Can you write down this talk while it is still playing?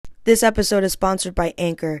This episode is sponsored by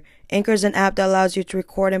Anchor. Anchor is an app that allows you to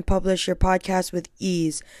record and publish your podcast with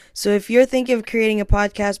ease. So if you're thinking of creating a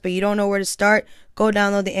podcast but you don't know where to start, go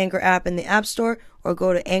download the Anchor app in the App Store or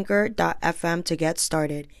go to anchor.fm to get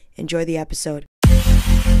started. Enjoy the episode.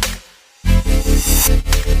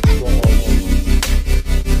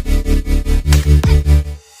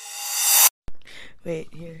 Wait,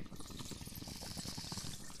 here.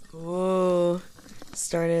 Whoa.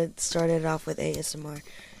 Started off with ASMR.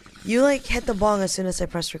 You hit the bong as soon as I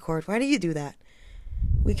press record. Why do you do that?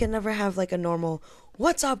 We can never have a normal,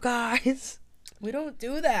 what's up, guys? We don't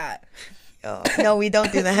do that. Oh, no, we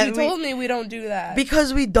don't do that. You told me we don't do that.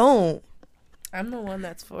 Because we don't. I'm the one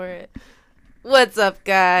that's for it. What's up,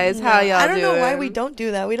 guys? No, How y'all doing? I don't know why we don't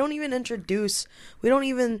do that. We don't even introduce.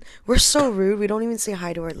 We're so rude. We don't even say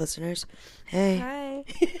hi to our listeners. Hey. Hi.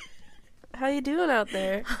 How you doing out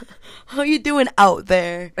there? How you doing out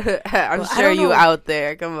there? I'm sure you out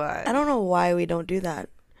there. Come on. I don't know why we don't do that.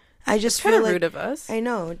 I just it's feel kind of rude of us. I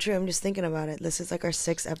know, true. I'm just thinking about it. This is our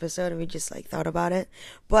 6th episode, and we just thought about it.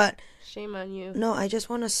 But shame on you. No, I just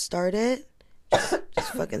want to start it.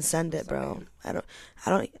 Just fucking send it, bro. I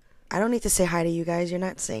don't need to say hi to you guys. You're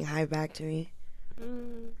not saying hi back to me.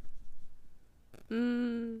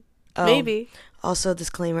 Maybe. Also,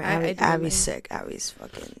 disclaimer: Abby's sick. Abby's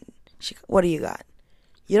fucking. What do you got?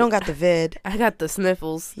 You don't got the vid. I got the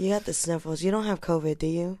sniffles. You got the sniffles. You don't have COVID, do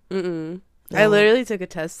you? No. I literally took a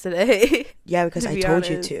test today. Yeah, because I told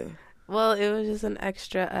you to. Well, it was just an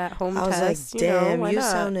extra at-home test. I was like,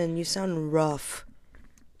 damn, you sound rough.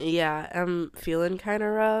 Yeah, I'm feeling kind of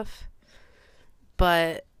rough,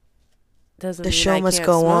 but doesn't mean show I must can't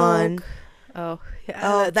go smoke. On. Oh, yeah.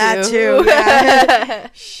 Oh, that too. Yeah.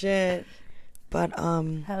 Shit. But how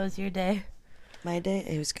was your day? My day,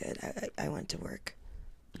 it was good. I went to work.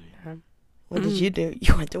 Yeah. What did you do?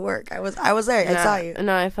 You went to work. I was there. I saw you.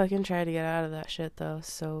 No, I fucking tried to get out of that shit though,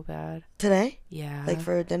 so bad. Today? Yeah.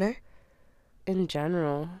 For dinner? In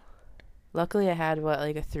general. Luckily, I had a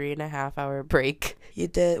 3.5 hour break. You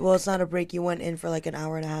did. Well, it's not a break. You went in for an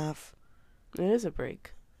hour and a half. It is a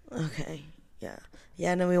break. Okay. Yeah.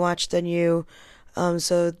 Yeah, and then we watched the new,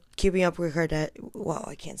 so Keeping Up with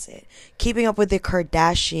I can't say it. Keeping Up with the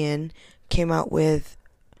Kardashian came out with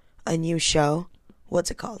a new show. What's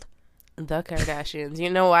it called? The Kardashians. You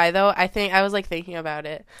know why though? I was thinking about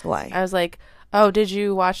it. Why? I was like, oh, did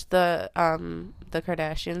you watch the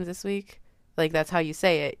Kardashians this week? That's how you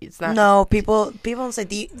say it. It's not. No, people don't say.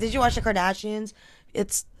 Did you watch the Kardashians?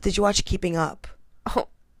 Did you watch Keeping Up? Oh,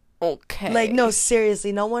 okay. No,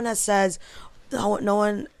 seriously, no one has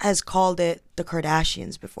called it the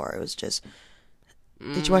Kardashians before. It was just,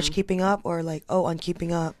 did you watch Keeping Up or on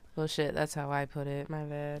Keeping Up? Well, shit, that's how I put it. My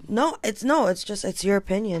bad. It's your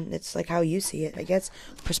opinion. It's how you see it. I guess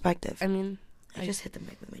perspective. I mean, I just hit the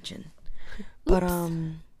mic with my chin. But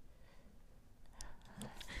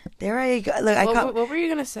there I go. What were you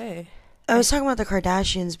gonna say? I was talking about the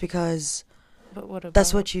Kardashians because. But what about?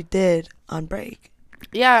 That's what you did on break.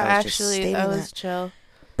 Yeah, actually, I was chill.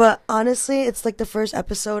 But honestly, it's the first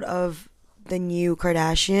episode of the new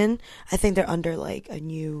Kardashian. I think they're under a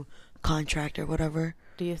new contract or whatever.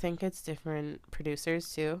 Do you think it's different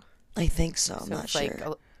producers too? I think so. I'm not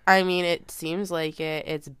sure. I mean, it seems like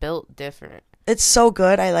it's built different. It's so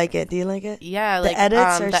good. I like it. Do you like it? Yeah, the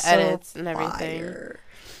edits are the so edits and everything. Fire.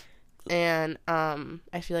 And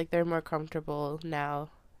I feel like they're more comfortable now.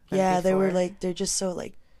 Yeah, before. they're just so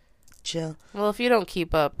chill. Well, if you don't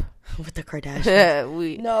keep up with the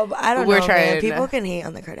Kardashians, no, but I don't know. Man. People can hate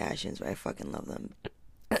on the Kardashians, but I fucking love them.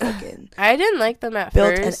 I didn't like them at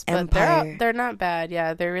built first, an but empire. they're not bad.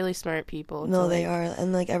 Yeah, they're really smart people. No, they are,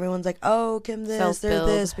 and everyone's oh, Kim they're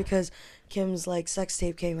this because Kim's sex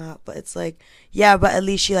tape came out, but it's yeah, but at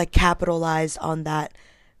least she capitalized on that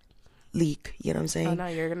leak. You know what I'm saying? Oh, no,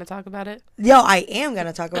 you're gonna talk about it? Yo, I am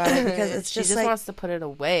gonna talk about it because it's just she just wants to put it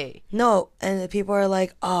away. No, and the people are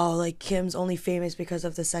oh, Kim's only famous because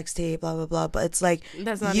of the sex tape, blah blah blah. But it's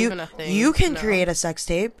that's not even a thing. You can create a sex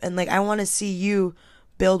tape, and I want to see you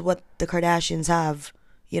build what the Kardashians have.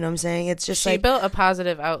 You know what I'm saying? It's just she built a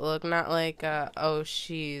positive outlook, not oh,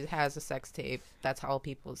 she has a sex tape. That's all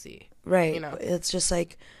people see. Right. You know, it's just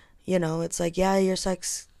it's yeah, your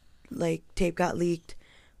sex tape got leaked,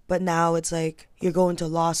 but now it's you're going to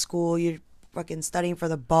law school, you're fucking studying for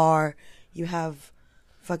the bar, you have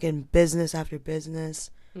fucking business after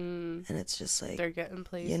business. And it's just they're getting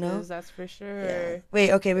places, that's for sure. Yeah.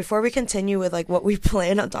 Wait, okay, before we continue with what we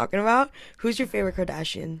plan on talking about, who's your favorite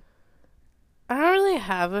Kardashian? I don't really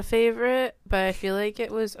have a favorite, but I feel like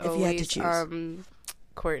it was if you had to always choose.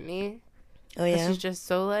 Kourtney. Oh yeah, she's just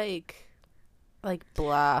so like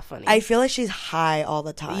blah funny. I feel like she's high all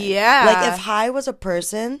the time. Yeah. Like if high was a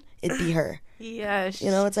person, it'd be her. Yeah.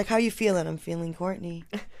 You know, it's like, how you feeling? I'm feeling Courtney.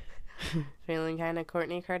 Feeling kind of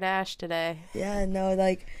Kourtney Kardashian today. Yeah, no,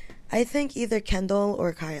 like, I think either Kendall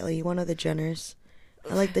or Kylie, one of the Jenners.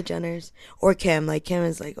 I like the Jenners. Or Kim. Like, Kim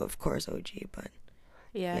is, like, of course, OG, but...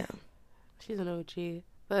 Yeah. She's an OG.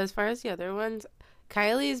 But as far as the other ones,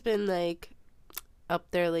 Kylie's been, like, up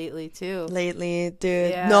there lately, too. Lately,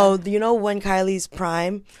 dude. Yeah. No, you know when Kylie's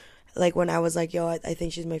prime... Like, when I was like, yo, I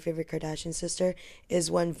think she's my favorite Kardashian sister, is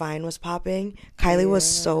when Vine was popping. Kylie was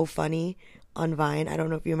so funny on Vine. I don't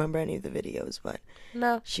know if you remember any of the videos, but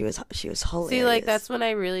no, she was hilarious. See, like, that's when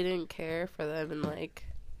I really didn't care for them and, like,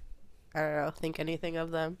 I don't know, think anything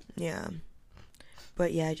of them. Yeah.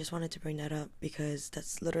 But, yeah, I just wanted to bring that up because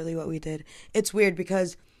that's literally what we did. It's weird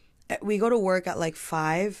because we go to work at, like,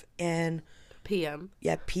 5 and... p.m.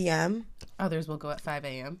 Yeah, p.m. Others will go at 5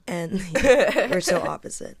 a.m. And we're so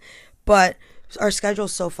opposite. But our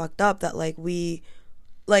schedule's so fucked up that, like,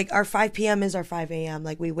 our 5 p.m. is our 5 a.m.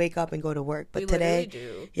 Like, we wake up and go to work. But today,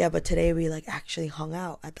 but today we, like, actually hung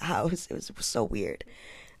out at the house. It was so weird.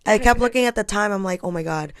 I kept looking at the time. I'm like, oh, my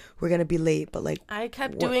God, we're going to be late. But, like... I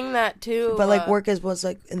kept doing that, too. But, like, work was,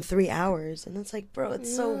 like, in 3 hours. And it's like, bro,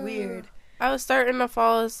 it's so weird. I was starting to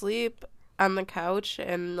fall asleep on the couch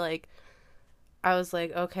and, like... I was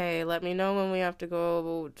like, okay, let me know when we have to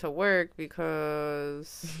go to work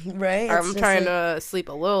because right? I'm trying to sleep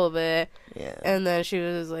a little bit. Yeah. And then she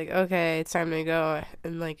was like, okay, it's time to go.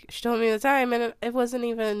 And, like, she told me the time, and it wasn't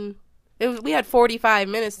even... we had 45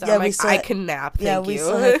 minutes. So I'm like, I can nap, thank you. We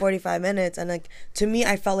still had 45 minutes. And, like, to me,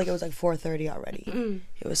 I felt like it was, like, 4:30 already.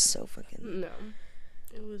 It was so fucking... No.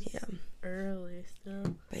 It was early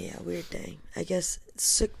still. But, yeah, weird day. I guess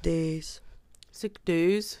sick days. Sick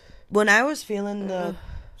days? When I was feeling the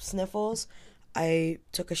sniffles, I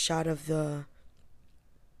took a shot of the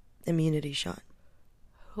immunity shot.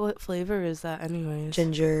 What flavor is that anyways?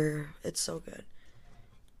 Ginger. It's so good.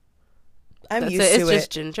 I'm used to it. It's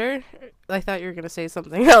just ginger? I thought you were going to say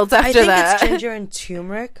something else after that. I think it's ginger and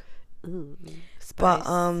turmeric. Ooh, spice.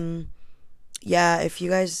 But, yeah, if you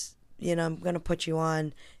guys, you know, I'm going to put you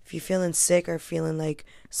on. If you're feeling sick or feeling like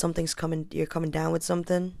you're coming down with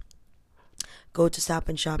something, go to Stop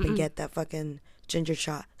and Shop and get that fucking ginger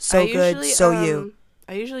shot. So good, you.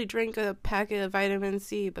 I usually drink a packet of vitamin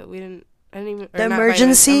C, but I didn't even... The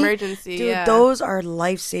emergency? Emergency, dude, yeah. those are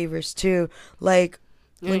lifesavers, too. Like,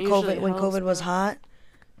 when COVID was hot,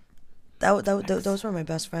 those were my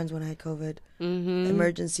best friends when I had COVID. Mm-hmm.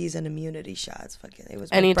 Emergencies and immunity shots. Fucking, it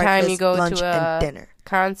was my anytime breakfast, you go lunch, to and dinner.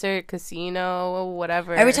 Concert, casino,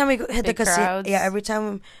 whatever. Every time we hit the casino, every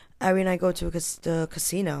time Irene and I go to the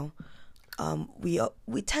casino...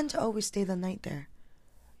 we tend to always stay the night there.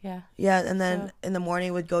 Yeah, and then in the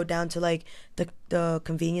morning we'd go down to like the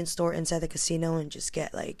convenience store inside the casino and just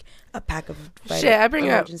get like a pack of I bring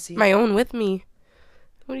up my own with me.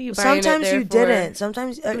 What are you buying Sometimes it there you for? didn't.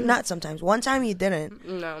 Sometimes not sometimes. One time you didn't.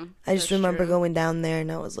 No. I just remember going down there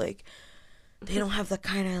and I was like, they don't have the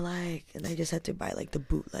kind I like, and I just had to buy like the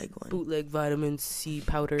bootleg one. Bootleg vitamin C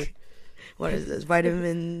powder. What is this?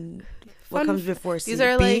 Vitamin. What comes before C? These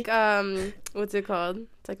are like what's it called?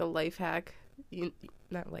 It's like a life hack.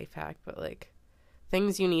 Not life hack, but like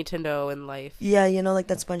things you need to know in life. Yeah, you know, like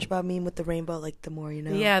that SpongeBob meme with the rainbow, like the more you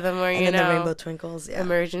know. Yeah, the more you know. And then the rainbow twinkles. Yeah.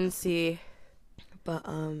 Emergency. But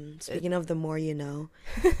speaking of the more you know,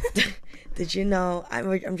 did you know?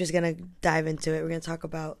 I'm just gonna dive into it. We're gonna talk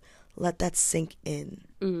about let that sink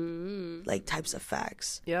in, like types of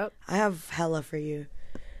facts. Yep. I have hella for you,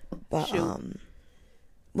 but shoot.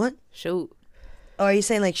 What? Shoot. Oh, are you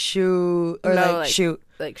saying like shoot or no, like shoot?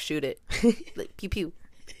 Like shoot it. Like pew pew.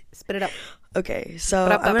 Spit it up. Okay,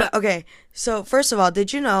 so okay. So first of all,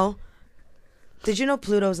 did you know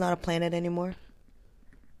Pluto's not a planet anymore?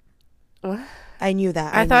 What? I knew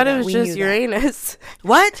that. I thought it was just Uranus.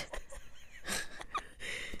 What?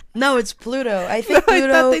 No, it's Pluto. I think Pluto. I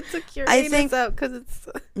thought they took Uranus out because it's.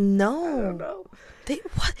 No. I don't know.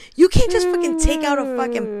 What? You can't just fucking take out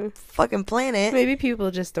a fucking planet. Maybe people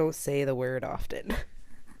just don't say the word often.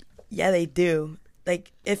 Yeah, they do.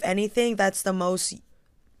 Like, if anything, that's the most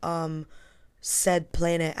said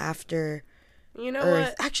planet after Earth.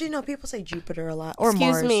 What? Actually, no, people say Jupiter a lot. Or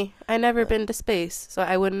Mars. Excuse me. I never been to space, so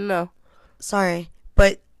I wouldn't know. Sorry.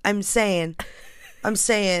 But I'm saying.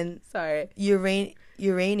 Sorry.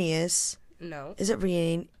 Uranus. No. Is it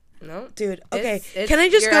Rain? No, dude. Okay, it's can I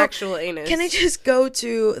just your go? Actual anus. Can I just go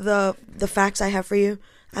to the facts I have for you?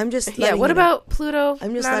 I'm just What about Pluto?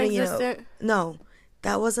 I'm just letting you know. No,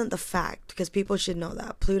 that wasn't the fact because people should know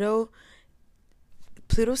that Pluto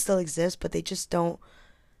still exists, but they just don't.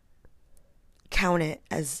 count it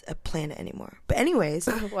as a planet anymore. But anyways,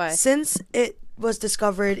 Why? since it was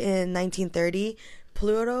discovered in 1930,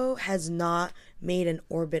 Pluto has not made an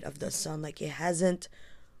orbit of the sun. Like, it hasn't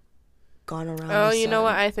gone around the sun. You know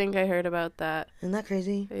what? I think I heard about that. Isn't that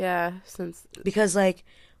crazy? Yeah, since... Because, like,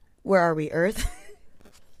 where are we? Earth?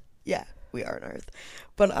 Yeah, we are on Earth.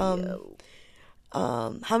 But,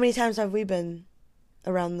 how many times have we been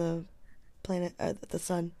around the planet, the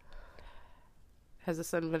sun? Has the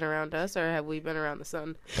sun been around us, or have we been around the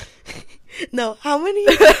sun? No, how many,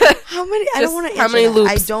 I don't want to answer how many that.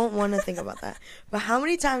 loops? I don't want to think about that. But how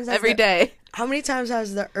many times has Every day. How many times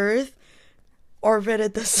has the Earth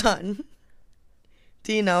orbited the sun?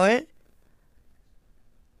 Do you know it?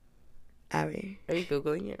 Abby. Are you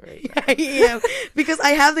Googling it right now? I am. Because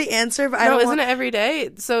I have the answer, but I don't isn't it every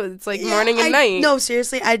day? So it's like morning and night. night. No,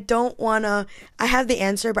 seriously, I don't want to. I have the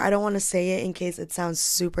answer, but I don't want to say it in case it sounds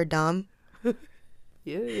super dumb.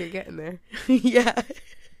 Yeah, you're getting there. Yeah.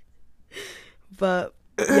 But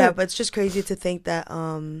but it's just crazy to think that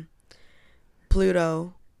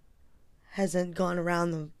Pluto hasn't gone around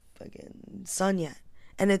the fucking sun yet.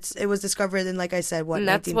 And it was discovered in, like I said, what,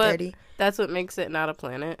 1930? That's what makes it not a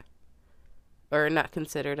planet. Or not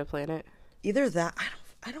considered a planet. Either that,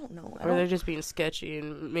 I don't know. Or they're just being sketchy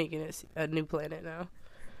and making it a new planet now.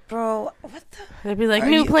 Bro, what the? They'd be like,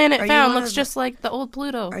 new planet found, looks just like the old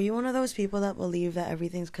Pluto. Are you one of those people that believe that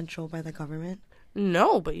everything's controlled by the government?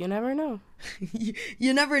 No, but you never know.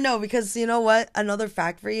 You never know, because you know what? Another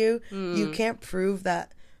fact for you, you can't prove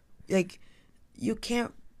that, like, you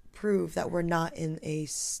can't prove that we're not in a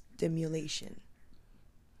stimulation.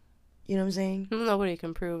 You know what I'm saying? Nobody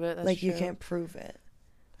can prove it. That's like, true. you can't prove it.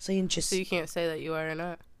 So you just... So you can't say that you are or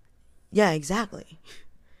not. Yeah, exactly.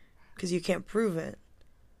 Because you can't prove it.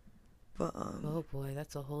 But, oh boy,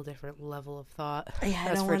 that's a whole different level of thought. Yeah,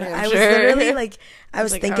 that's I was literally, like, I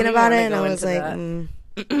was thinking about it, and I was like,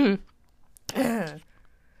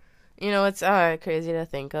 You know what's crazy to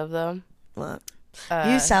think of, though? What?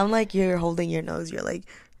 You sound like you're holding your nose. You're like,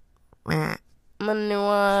 I'm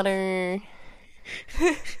underwater.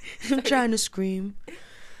 I'm trying to scream,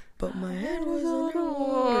 but my head was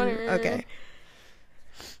underwater. Okay.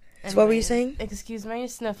 So what were you saying? Excuse my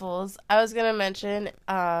sniffles. I was gonna mention,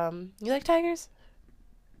 you like tigers?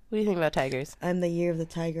 What do you think about tigers? I'm the year of the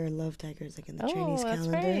tiger. I love tigers, like in the Chinese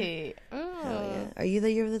calendar. Right. Hell yeah. Are you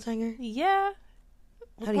the year of the tiger? Yeah.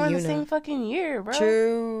 How do we're you in the know? same fucking year, bro.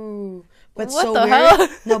 True. But what so the weird. hell?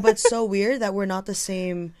 No, but so weird that we're not the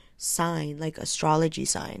same sign, like astrology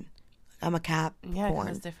sign. I'm a Capricorn. Yeah,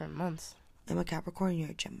 because it's different months. I'm a Capricorn.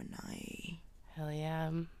 You're a Gemini. Hell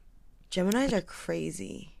yeah. Geminis are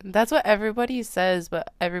crazy. That's what everybody says,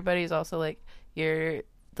 but everybody's also like, you're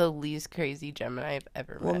the least crazy Gemini I've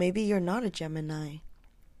ever met. Well, maybe you're not a Gemini.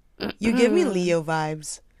 You give me Leo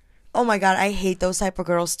vibes. Oh my god, I hate those type of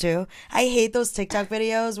girls too. I hate those TikTok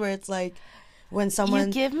videos where it's like when someone...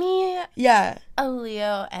 You give me a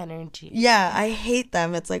Leo energy. Yeah, I hate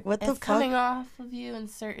them. It's like, what the fuck? It's coming off of you in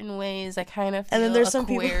certain ways. I kind of feel and then there's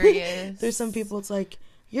Aquarius. Some people, there's some people, it's like,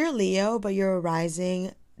 you're Leo, but you're a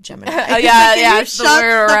rising Gemini. Yeah, shut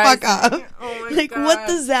the fuck up. Oh my like, God. what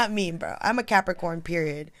does that mean, bro? I'm a Capricorn,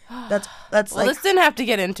 period. That's well, like... this didn't have to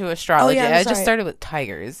get into astrology. Oh, yeah, I just started with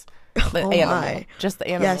tigers. The animal. My. Just the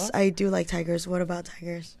animal. Yes, I do like tigers. What about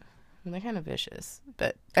tigers? They're kind of vicious.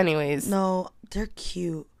 But anyways. No, they're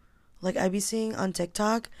cute. Like, I be seeing on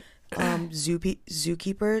TikTok,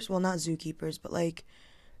 zookeepers. Well, not zookeepers, but like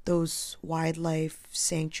those wildlife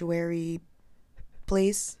sanctuary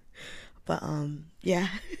place. But, yeah.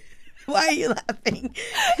 Why are you laughing?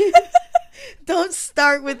 Don't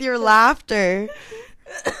start with your laughter.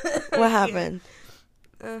 What happened?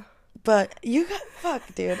 But you got...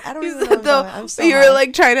 Fuck, dude. I don't even know. I'm so you high. were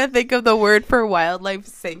like trying to think of the word for wildlife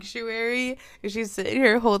sanctuary. And she's sitting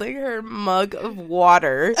here holding her mug of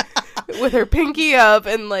water with her pinky up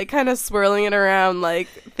and like kind of swirling it around, like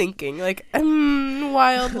thinking like,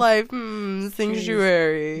 wildlife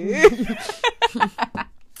sanctuary.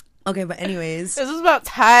 Okay, but anyways. This is about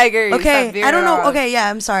tigers. Okay, I don't know. Okay, yeah,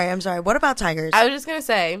 I'm sorry. What about tigers? I was just going to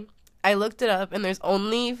say, I looked it up and there's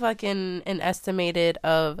only fucking an estimated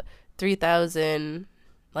of 3,000,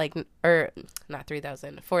 like, or not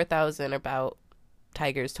 3,000, 4,000 about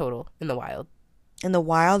tigers total in the wild. In the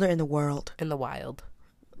wild or in the world? In the wild.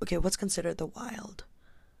 Okay, what's considered the wild?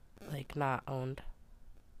 Like, not owned.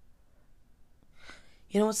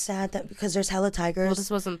 You know what's sad? That because there's hella tigers. Well,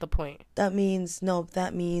 this wasn't the point. That means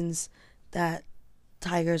that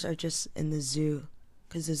tigers are just in the zoo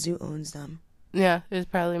because the zoo owns them. Yeah, there's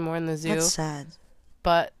probably more in the zoo. That's sad.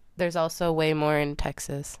 But there's also way more in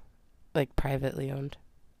Texas, like privately owned.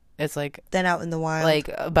 It's like Than out in the wild. like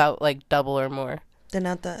about like double or more. Than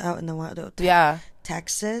out in the wild. Oh, Yeah.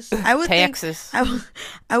 Texas. I would Texas. think.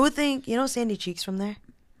 I would think. You know Sandy Cheeks from there.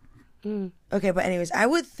 Okay, but anyways, I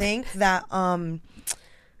would think that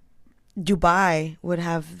Dubai would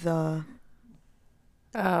have the.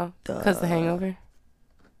 Oh, because the Hangover.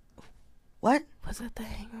 What? Was it the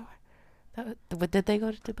Hangover? Did they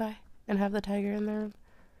go to Dubai and have the tiger in their room?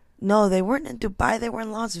 No, they weren't in Dubai. They were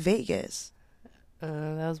in Las Vegas.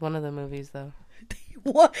 That was one of the movies, though.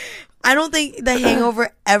 What? I don't think the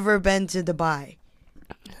Hangover ever been to Dubai.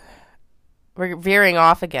 We're veering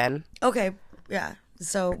off again. Okay, yeah.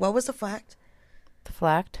 So, what was the fact? The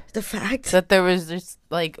fact? The fact? That there was just,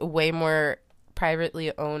 like, way more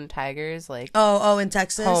privately owned tigers, like... Oh, in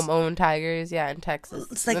Texas? Home-owned tigers, yeah, in Texas.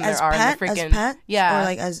 It's like than as there are pet? in the freaking, as pet? Yeah. Or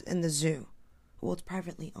like as in the zoo? Well, it's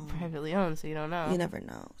privately owned. Privately owned, so you don't know. You never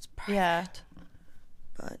know. It's private. Yeah.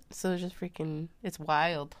 But... So it's just freaking... It's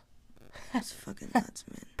wild. It's fucking nuts,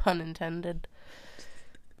 man. Pun intended.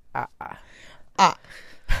 Ah.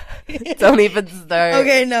 Don't even start.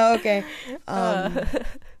 Okay, no, okay.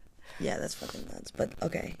 Yeah, that's fucking nuts. But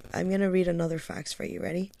okay, I'm gonna read another facts for you.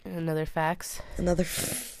 Ready? Another facts. Another.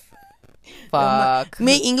 Fuck.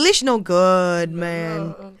 Me English no good,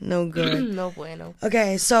 man. No good. No bueno.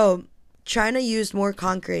 Okay, so China used more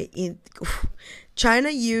concrete in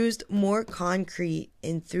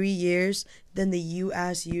 3 years than the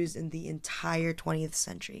U.S. used in the entire 20th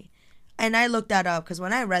century. And I looked that up because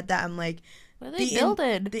when I read that, I'm like, what they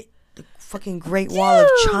building? The fucking Great Wall of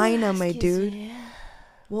China, my dude. Me.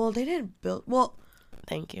 Well, they didn't build. Well,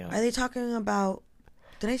 thank you. Are they talking about?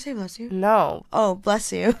 Did I say bless you? No. Oh,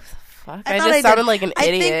 bless you. Fuck. I just sounded like an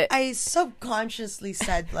idiot. I think I subconsciously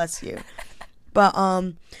said bless you. But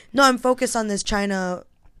no, I'm focused on this. China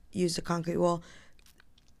used a concrete wall.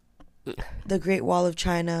 The Great Wall of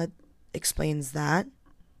China explains that.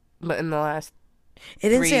 But in the last, it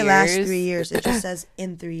didn't say last 3 years. It just says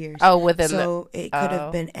in 3 years. Oh, within. So it could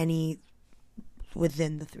have been any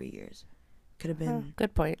within the 3 years. Could have been. Oh,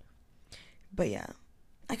 good point. But yeah,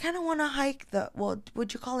 I kind of want to hike the. Well,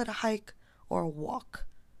 would you call it a hike or a walk?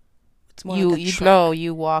 It's more like a trek. No,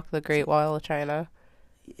 you walk the Great Wall of China.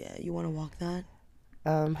 Yeah, you want to walk that?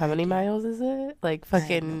 How many miles is it? Like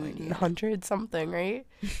fucking 100 something, right?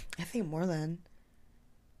 I think more than.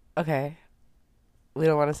 Okay. We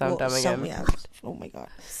don't want to sound dumb again. Yeah. Oh my god.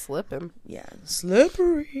 Slipping. Yeah,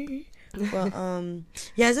 slippery. Well,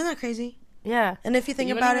 yeah, isn't that crazy? Yeah. And if you think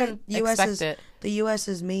about it, the U.S.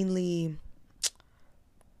 is mainly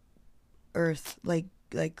earth, like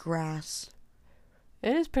grass.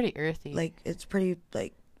 It is pretty earthy. Like it's pretty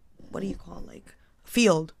like, what do you call it? Like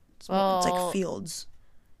field? It's like fields.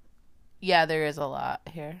 Yeah, there is a lot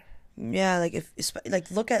here. Yeah, like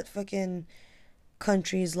look at fucking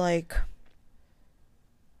countries like.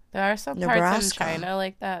 There are some Nebraska. parts in China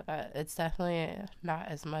like that, but it's definitely not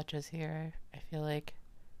as much as here, I feel like.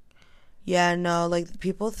 Yeah, no, like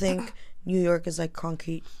people think New York is like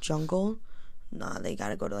concrete jungle. Nah, they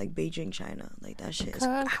gotta go to like Beijing, China. Like that shit is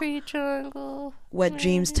concrete jungle. Wet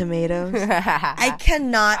dreams, tomatoes. I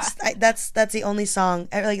cannot. That's the only song.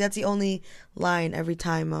 Like that's the only line every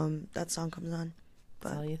time that song comes on. But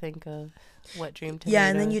that's all you think of. Wet dream, tomatoes. Yeah,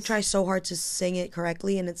 and then you try so hard to sing it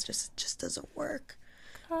correctly, and it just doesn't work.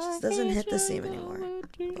 It just doesn't hit the same anymore.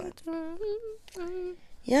 But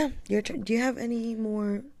yeah, your turn. Do you have any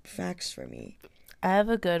more facts for me? I have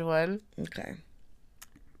a good one. Okay.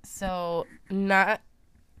 So, okay.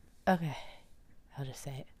 I'll just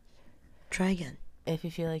say it. Try again. If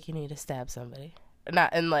you feel like you need to stab somebody.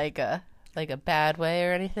 Not in like a bad way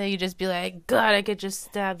or anything. You just be like, God, I could just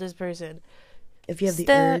stab this person. If you have the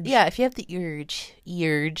urge. Yeah, if you have the urge.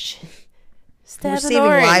 Stab We're saving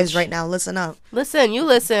lives right now. Listen up. Listen, you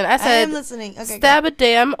listen. I said, am listening. Okay, stab a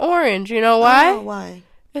damn orange. You know why? Why?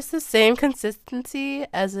 It's the same consistency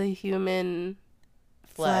as a human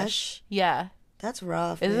flesh. Yeah. That's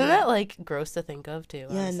rough. Isn't that like gross to think of too?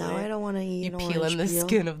 Yeah, honestly? now I don't want to eat. You peeling the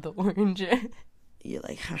skin of the orange. You're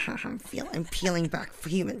like, I'm peeling back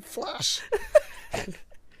human flesh.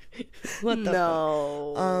 What the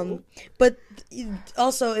fuck? But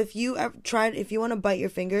also, if you want to bite your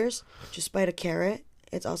fingers, just bite a carrot.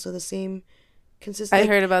 It's also the same consistency. I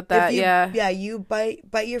heard about that. Yeah, you bite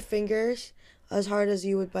your fingers as hard as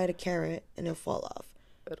you would bite a carrot, and it'll fall off.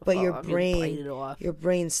 But your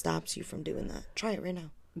brain stops you from doing that. Try it right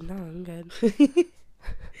now. No, I'm good.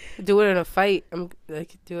 Do it in a fight. I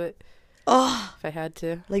could do it. Oh, if I had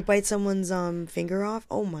to, like bite someone's finger off.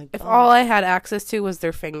 Oh my god! If all I had access to was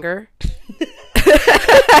their finger, I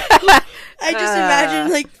just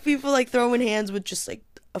imagine like people like throwing hands with just like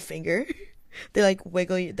a finger. They like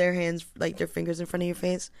wiggle their hands, like their fingers in front of your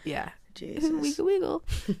face. Yeah. Jesus. Wiggle, wiggle.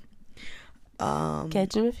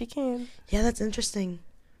 Catch him if you can. Yeah, that's interesting.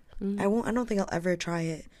 Mm. I don't think I'll ever try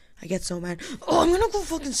it. I get so mad. Oh, I'm gonna go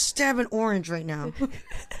fucking stab an orange right now.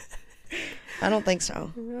 I don't think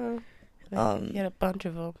so. Yeah. You had a bunch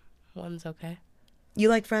of them. One's okay. You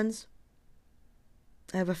like Friends?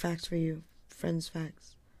 I have a fact for you. Friends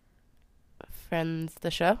facts. Friends,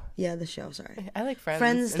 the show? Yeah, the show, sorry. I like Friends.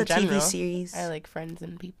 Friends, the general. TV series. I like Friends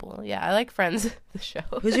and people. Yeah, I like Friends, the show.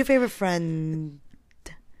 Who's your favorite friend?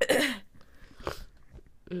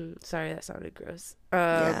 Sorry, that sounded gross.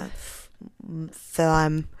 Yeah.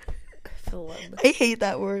 Film. I hate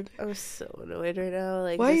that word. I'm so annoyed right now.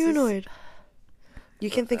 Like, why are you annoyed? You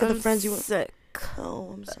can't think of the friends you want. Sick.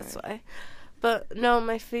 Oh, I'm sorry. That's why. But no,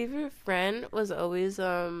 my favorite friend was always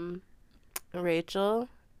Rachel.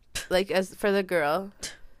 Like, as for the girl.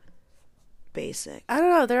 Basic. I don't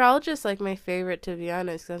know. They're all just like my favorite, to be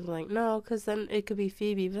honest. Cause I'm like, no, because then it could be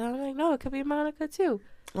Phoebe. But I'm like, no, it could be Monica too.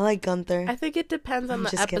 I like Gunther. I think it depends on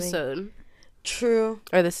the episode. Kidding. True.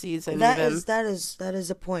 Or the season. That even. That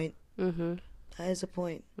is a point. Mm-hmm. That is a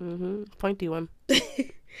point. Mm-hmm. Pointy one.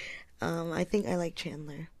 I think I like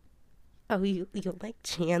Chandler. Oh, you like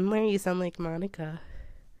Chandler? You sound like Monica.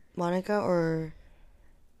 Monica or...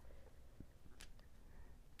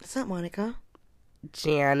 It's not Monica.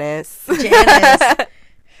 Janice. Janice.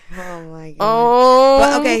 Oh my god. Oh.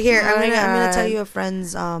 But okay, here I'm gonna tell you a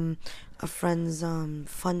friend's fun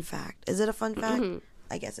fact. Is it a fun fact? Mm-hmm.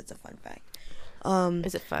 I guess it's a fun fact.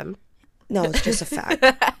 Is it fun? No, it's just a fact.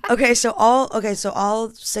 Okay, so all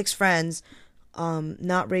 6 friends,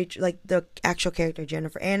 not Rachel, like the actual character,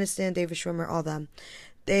 Jennifer Aniston, David Schwimmer, all them,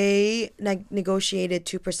 they negotiated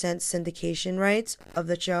 2% syndication rights of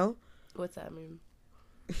the show. What's that mean?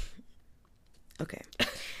 Okay,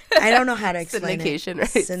 I don't know how to explain syndication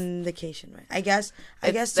it. Rights. Syndication right. I guess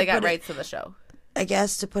they got rights to the show. I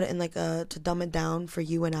guess to put it in like to dumb it down for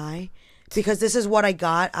you and I, because this is what I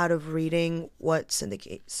got out of reading what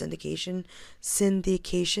syndication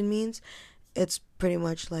means. It's pretty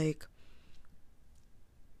much like,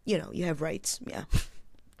 you know, you have rights. Yeah,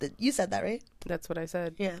 you said that right? That's what I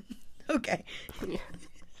said. Yeah. Okay.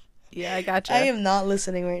 Yeah, I gotcha. I am not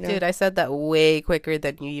listening right now. Dude, I said that way quicker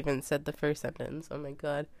than you even said the first sentence. Oh my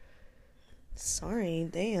god. Sorry,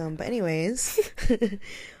 damn. But anyways,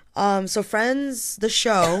 so Friends, the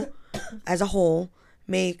show, as a whole,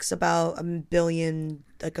 makes about $1 billion,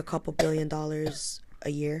 like a couple $1 billion a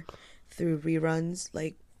year through reruns,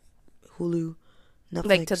 like Hulu, Netflix.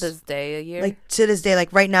 Like to this day, a year. Like to this day,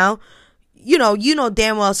 like right now, you know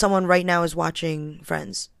damn well someone right now is watching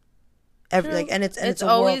Friends. And it's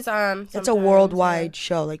always on. It's a worldwide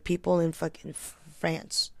show. Like people in fucking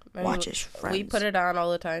France watches Friends. We put it on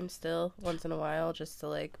all the time still, once in a while, just to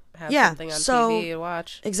like have something on TV to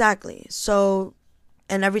watch. Exactly. So,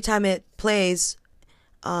 and every time it plays,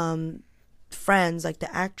 Friends, like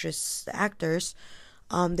the actors,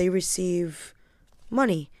 they receive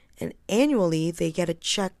money, and annually they get a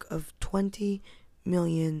check of $20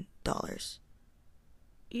 million.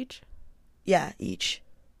 Each? Yeah, each.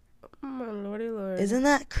 Oh my lordy lord. Isn't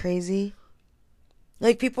that crazy?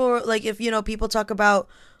 Like people, like if people talk about,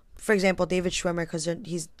 for example, David Schwimmer, because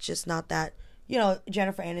he's just not that.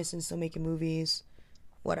 Jennifer Aniston's still making movies,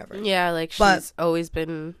 whatever. Yeah, like she's always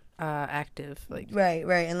been active, like right,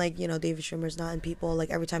 and like David Schwimmer's not, and people like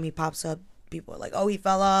every time he pops up, people are like, oh, he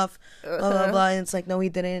fell off, blah blah blah, and it's like no, he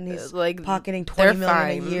didn't. He's like pocketing $20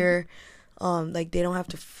 million a year. Like they don't have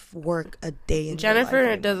to work a day in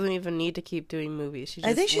Jennifer doesn't even need to keep doing movies. She just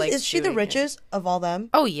I think is she the richest of all them?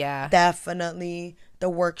 Oh yeah, definitely. The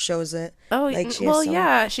work shows it. Oh like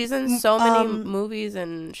yeah, she's in so many movies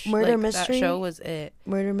and Murder Mystery. That show was it.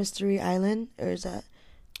 Murder Mystery Island, or is that?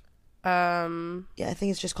 Yeah, I think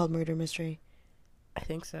it's just called Murder Mystery. I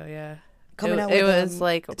think so. Yeah.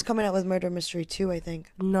 It's coming out with Murder Mystery 2, I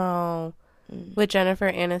think. No. With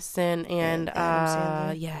Jennifer Aniston and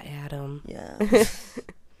Adam. Adam. Yeah.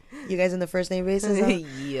 You guys in the first name basis? Huh?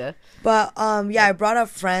 Yeah. But I brought up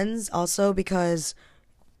Friends also because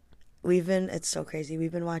it's so crazy.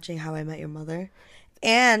 We've been watching How I Met Your Mother,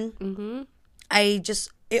 and it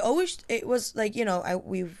was like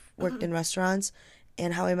we've worked in restaurants,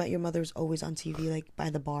 and How I Met Your Mother was always on TV, like by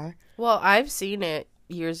the bar. Well, I've seen it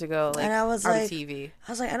years ago, like, and I was on like, TV.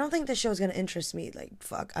 I was like, I don't think this show is gonna interest me. Like,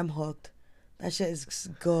 fuck, I'm hooked. That shit is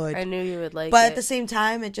good. I knew you would like it. But at the same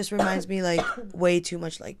time, it just reminds me, like, way too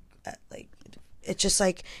much, like, it's just,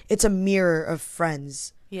 like, it's a mirror of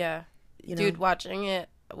Friends. Yeah. Dude, watching it,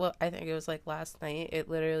 well, I think it was, like, last night, it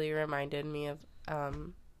literally reminded me of,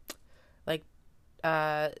 like,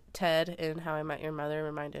 Ted in How I Met Your Mother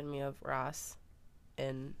reminded me of Ross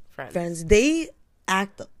in Friends. Friends, they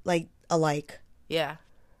act like alike. Yeah.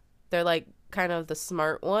 They're like kind of the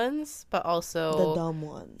smart ones, but also The dumb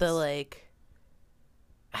ones. the like,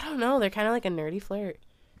 I don't know, they're kind of like a nerdy flirt.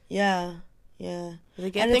 Yeah. Yeah.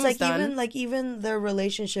 They get And it's things like done. even their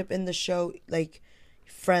relationship in the show, like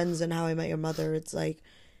Friends and How I Met Your Mother, it's like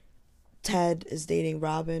Ted is dating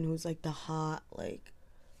Robin, who's like the hot like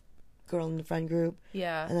girl in the friend group.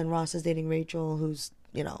 Yeah. And then Ross is dating Rachel, who's,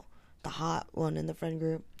 you know, the hot one in the friend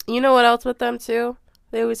group. You know what else with them too?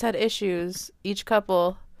 They always had issues. Each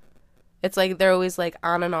couple, it's like they're always like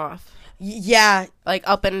on and off, Yeah, like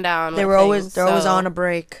up and down. they're always on a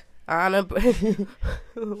break. We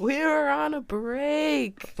were on a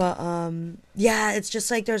break. But yeah, it's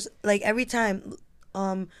just like there's like every time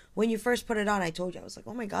when you first put it on, I told you, I was like,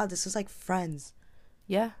 oh my god, this is like Friends.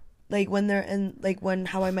 Yeah. Like when they're in, like when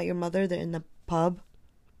How I Met Your Mother, they're in the pub.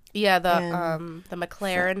 Yeah, the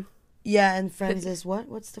McLaren. Yeah, and Friends is what?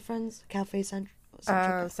 What's the Friends? Cafe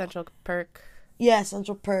Central Perk. Yeah,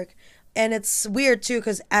 Central Perk. And it's weird too,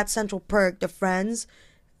 because at Central Perk, the Friends,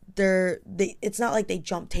 it's not like they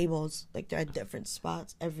jump tables, like they're at different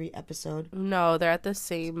spots every episode. No, they're at the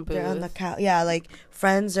same booth. They're on the couch. Yeah, like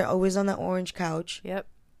Friends, they're always on that orange couch. Yep.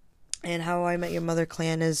 And How I Met Your Mother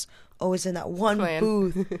clan is always in that one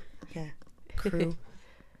booth. Yeah, crew.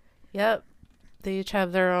 Yep. They each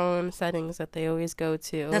have their own settings that they always go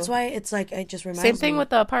to. That's why it's like, it just reminds me. Same thing with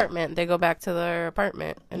the apartment. They go back to their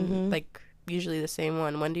apartment and like usually the same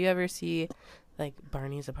one. When do you ever see like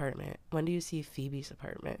Barney's apartment? When do you see Phoebe's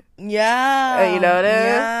apartment? Yeah. You know what I mean?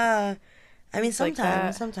 Yeah. I mean, like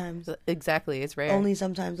sometimes. Exactly. It's rare. Only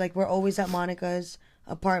sometimes. Like, we're always at Monica's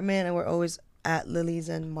apartment and we're always at Lily's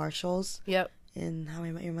and Marshall's. Yep. In How I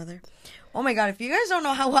Met Your Mother. Oh my god, if you guys don't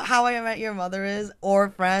know how I Met Your Mother is or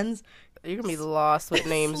Friends, you're gonna be lost with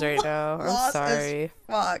names right now. I'm sorry. As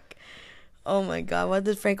fuck. Oh my god, what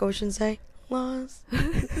did Frank Ocean say? Lost.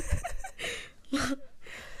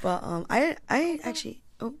 But I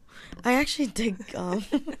actually dig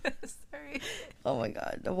Sorry. Oh my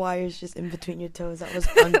god, the wire's just in between your toes. That was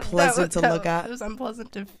unpleasant to look at. It was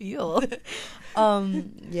unpleasant to feel.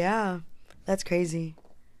 Yeah, that's crazy.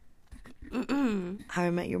 How I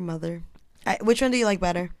Met Your Mother. Which one do you like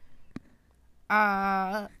better?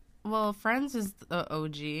 Well, Friends is the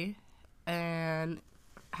OG, and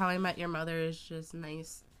How I Met Your Mother is just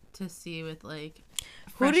nice to see with like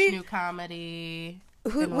fresh new comedy.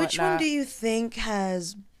 Which one do you think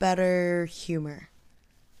has better humor?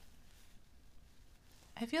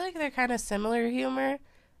 I feel like they're kind of similar humor,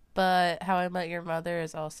 but How I Met Your Mother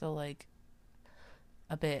is also like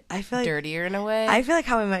a bit dirtier in a way. I feel like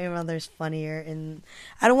How I Met Your Mother is funnier in,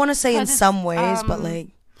 I don't want to say in some ways, but like,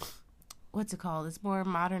 what's it called? It's more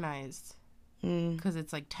modernized because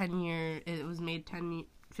it's like 10 years. It was made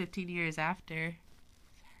 15 years after.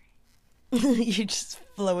 Sorry. You're just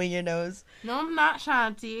blowing your nose. No, I'm not,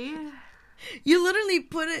 Shanti. You literally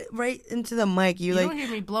put it right into the mic. You like don't hear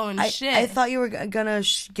me blowing shit. I thought you were gonna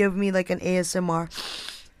give me like an ASMR.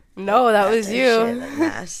 No, that was you. Shit,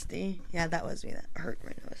 nasty. Yeah, that was me. That hurt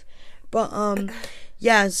my nose. But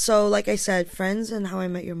yeah. So like I said, Friends and How I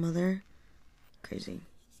Met Your Mother, crazy.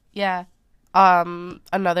 Yeah.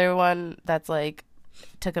 Another one that's like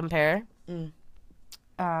to compare. You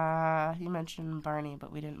mentioned Barney,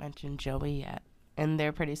 but we didn't mention Joey yet, and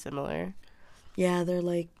they're pretty similar. Yeah, they're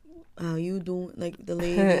like, how you doing? Like the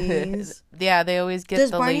ladies. Yeah, they always get.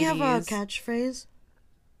 Does the Barney ladies. have a catchphrase?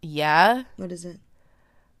 Yeah. What is it?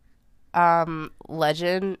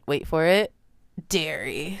 Legend. Wait for it.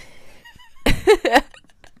 Dairy.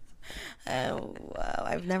 Oh wow!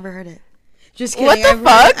 I've never heard it. Just kidding. What the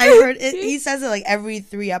fuck? I've heard it. He says it like every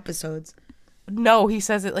 3 episodes. No, he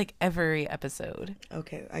says it like every episode.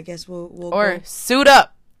 Okay, I guess we'll or go. Suit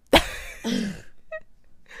up.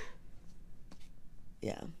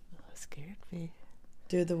 Yeah. That scared me.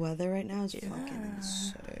 Dude, the weather right now is fucking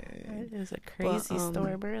insane. It was a crazy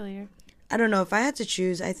storm earlier. I don't know. If I had to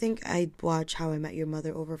choose, I think I'd watch How I Met Your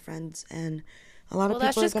Mother over Friends. And a lot of people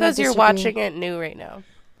that's just because you're watching it new right now.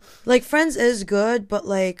 Like, Friends is good, but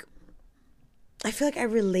like, I feel like I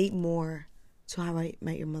relate more to How I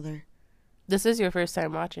Met Your Mother. This is your first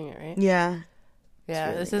time watching it, right? Yeah. Yeah,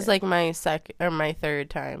 really this is like my second or my third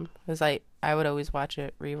time. Because I would always watch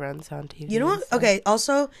it reruns on TV. You know what? Okay,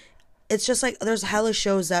 also, it's just like there's hella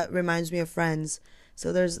shows that reminds me of Friends.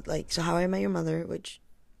 So there's like How I Met Your Mother, which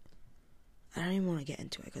I don't even want to get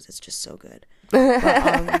into it because it's just so good.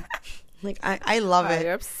 But, like I love it.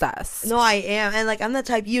 You're obsessed. No, I am, and like I'm the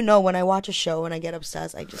type, when I watch a show and I get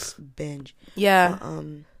obsessed, I just binge. Yeah.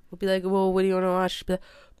 We'll be like, well, what do you want to watch? Be like,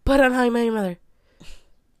 put on How I Met Your Mother.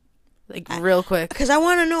 Like, real quick. Because I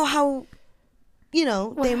want to know how,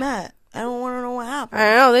 they met. I don't want to know what happened.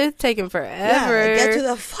 I know, they're taking forever. Yeah, get to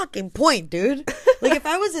the fucking point, dude. Like, if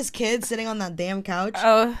I was this kid sitting on that damn couch.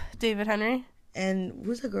 Oh, David Henry? And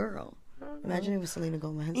who's the girl? Imagine it was Selena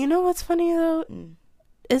Gomez. You know what's funny, though?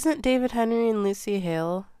 Isn't David Henry and Lucy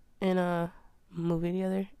Hale in a movie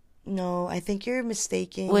together? No, I think you're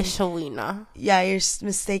mistaking. With Selena. Yeah, you're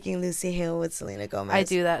mistaking Lucy Hale with Selena Gomez. I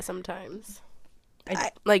do that sometimes.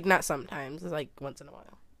 Like, not sometimes. It's like once in a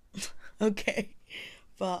while. Okay.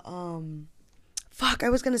 But, fuck, I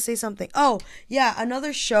was going to say something. Oh, yeah,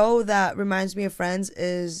 another show that reminds me of Friends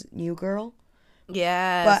is New Girl.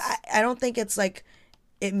 Yes. But I don't think it's, like,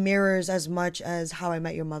 it mirrors as much as How I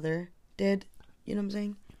Met Your Mother did. You know what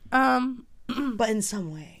I'm saying? But in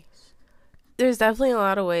some way. There's definitely a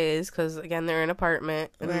lot of ways, because, again, they're in an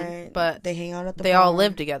apartment. Right. But they hang out at the They bar. all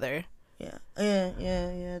live together.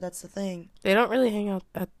 Yeah, that's the thing. They don't really hang out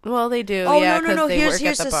well, they do, Oh, yeah, no. they Here's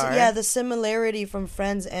work at the bar. Yeah, the similarity from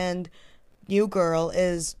Friends and New Girl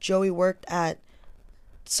is Joey worked at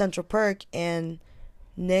Central Perk and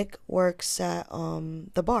Nick works at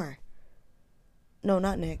the bar. No,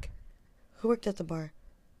 not Nick. Who worked at the bar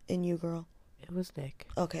in New Girl? It was Nick.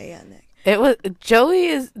 Okay, yeah, Nick. It was Joey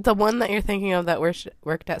is the one that you're thinking of that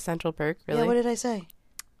worked at Central Perk, really? Yeah, what did I say?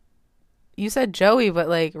 You said Joey, but,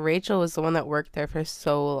 like, Rachel was the one that worked there for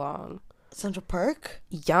so long. Central Perk?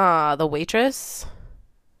 Yeah, the waitress.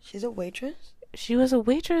 She's a waitress? She was a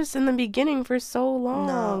waitress in the beginning for so long.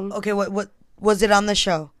 No. Okay, what was it on the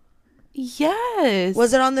show? Yes.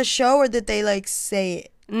 Was it on the show or did they, like, say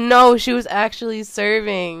it? No, she was actually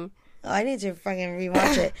serving. Oh, I need to fucking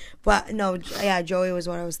rewatch it. But, no, yeah, Joey was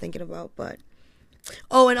what I was thinking about, but...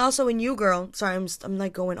 Oh, and also in You Girl... Sorry, I'm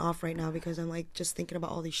like, going off right now because I'm, like, just thinking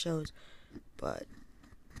about all these shows. But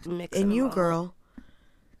in You Girl,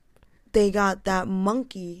 they got that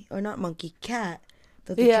monkey, or not monkey, cat,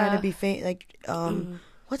 that they're trying to be famous. Like,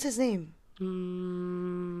 what's his name?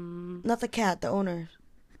 Not the cat, the owner.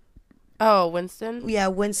 Oh, Winston? Yeah,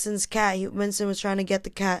 Winston's cat. Winston was trying to get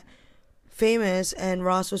the cat famous, and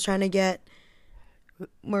Ross was trying to get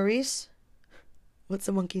Maurice. What's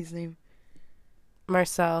the monkey's name?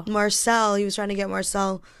 Marcel. He was trying to get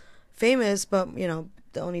Marcel famous, but,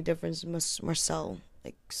 the only difference was Marcel,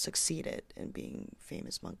 like, succeeded in being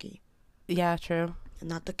famous monkey. Yeah, true. And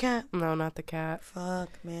not the cat. No, not the cat.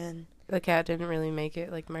 Fuck, man. The cat didn't really make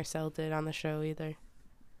it like Marcel did on the show either.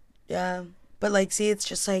 Yeah. But, like, see, it's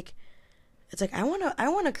just, like, it's like, I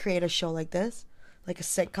want to create a show like this. Like a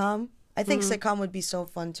sitcom. I think sitcom would be so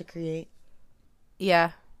fun to create.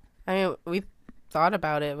 Yeah. I mean, we thought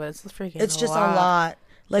about it, but it's freaking It's just lot. a lot.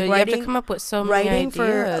 Like, you have to come up with so many ideas.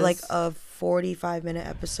 Writing for, like, a 45-minute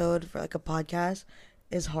episode for, like, a podcast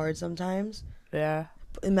is hard sometimes. Yeah.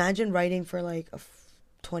 Imagine writing for, like, a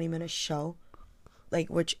 20-minute show. Like,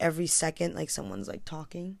 which every second, like, someone's, like,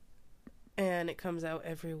 talking. And it comes out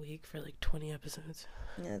every week for, like, 20 episodes.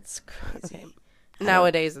 Yeah, it's crazy. Okay.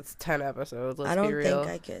 Nowadays, it's 10 episodes, let's be real. I don't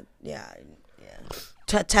think I could, yeah.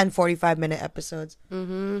 10 45-minute episodes.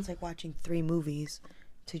 Mm-hmm. It's like watching 3 movies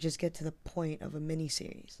to just get to the point of a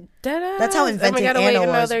miniseries. Deadass. That's how Inventing Anna was, wait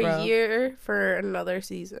another bro. year for another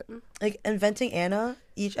season. Like, Inventing Anna,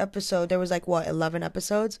 each episode, there was, like, 11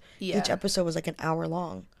 episodes? Yeah. Each episode was, like, an hour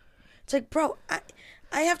long. It's like, bro,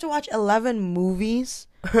 I have to watch 11 movies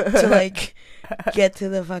to, like, get to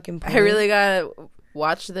the fucking point. I really gotta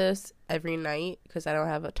watch this every night because I don't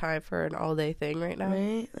have a time for an all-day thing right now.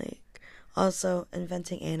 Right? Like, also,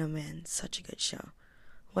 Inventing Anna, man, such a good show.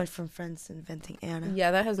 Went from Friends to Inventing Anna.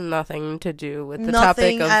 Yeah, that has nothing to do with the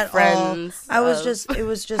Nothing topic of at Friends. All. It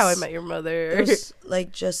was just How I Met Your Mother. It was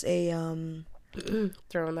like just a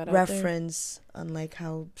throwing that reference on like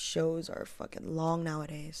how shows are fucking long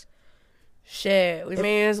nowadays. Shit, we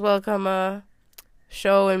may as well come a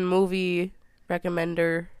show and movie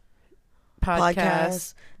recommender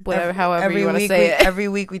podcast. Whatever, however you want to say it. Every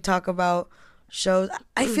week we talk about shows.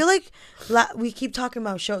 I feel like we keep talking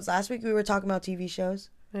about shows. Last week we were talking about TV shows.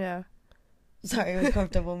 Yeah. Sorry, it was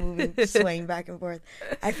comfortable moving, swaying back and forth.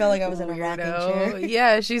 I felt like I was in a rocking chair.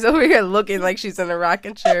 Yeah, she's over here looking like she's in a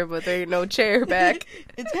rocking chair, but there ain't no chair back.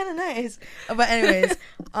 It's kind of nice. But anyways,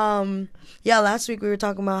 yeah, last week we were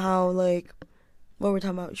talking about how, like, what were we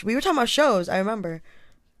talking about? We were talking about shows, I remember.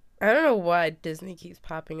 I don't know why Disney keeps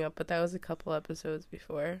popping up, but that was a couple episodes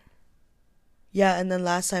before. Yeah, and then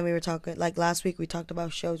last week we talked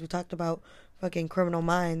about shows. We talked about fucking Criminal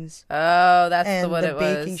Minds. Oh, that's what it was.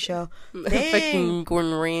 And the baking show. Fucking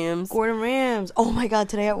Gordon Ramsay. Oh my god,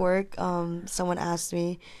 today at work, someone asked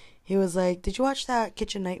me, he was like, did you watch that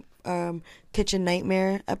Kitchen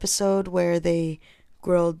Nightmare episode where they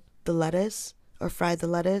grilled the lettuce? or fried the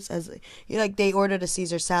lettuce. As you know, like they ordered a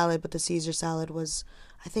Caesar salad, but the Caesar salad was,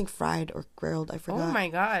 I think, fried or grilled. I forgot. Oh my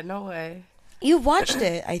god, no way. You watched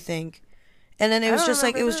it, I think. And then it was just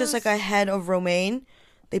like a head of romaine.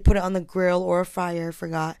 They put it on the grill or a fryer, I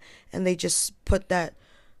forgot, and they just put that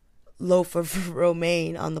loaf of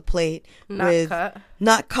romaine on the plate,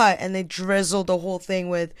 not cut, and they drizzled the whole thing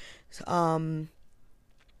with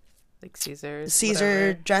like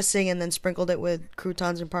Caesar dressing, and then sprinkled it with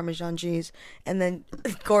croutons and Parmesan cheese. And then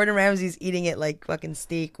Gordon Ramsay's eating it like fucking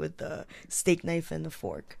steak with the steak knife and the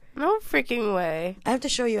fork. No freaking way. I have to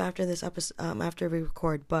show you after this episode, after we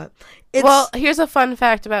record. But here's a fun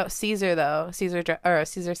fact about Caesar though. Caesar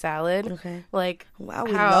salad. Okay. Like, wow,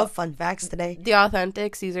 we love fun facts today. The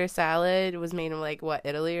authentic Caesar salad was made in like what,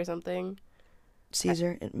 Italy or something?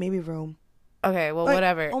 Caesar, maybe Rome. Okay, well,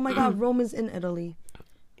 whatever. Oh my god, Rome is in Italy.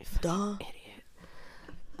 Duh. Idiot.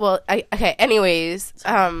 Well, anyways,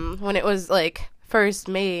 when it was like first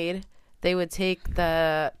made, they would take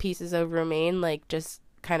the pieces of romaine, like just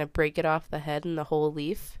kind of break it off the head and the whole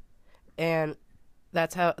leaf, and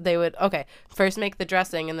that's how they would first make the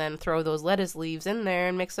dressing and then throw those lettuce leaves in there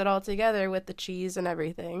and mix it all together with the cheese and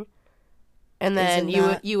everything, and then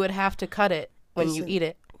you would have to cut it when you eat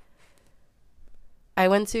it. I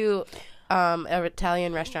went to an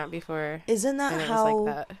Italian restaurant before. Isn't that how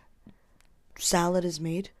like that. Salad is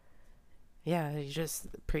made? Yeah, you just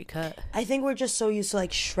pre-cut. I think we're just so used to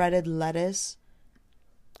like shredded lettuce.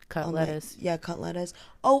 Cut lettuce. Cut lettuce.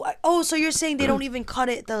 Oh, so you're saying they don't even cut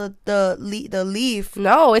it the leaf?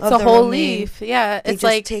 No, it's a whole leaf. Yeah, they it's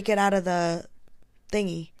just like take it out of the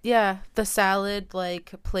thingy. Yeah, the salad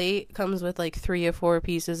like plate comes with like 3 or 4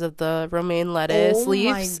 pieces of the romaine lettuce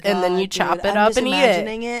leaves, and then you chop it up and eat it.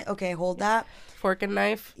 Imagining it. Okay, hold that. Fork and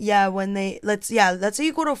knife. Yeah, let's say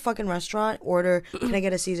you go to a fucking restaurant, order, can I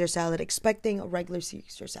get a Caesar salad, expecting a regular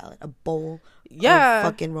Caesar salad, a bowl of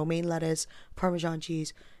fucking romaine lettuce, Parmesan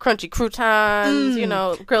cheese, crunchy croutons,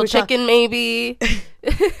 grilled chicken maybe.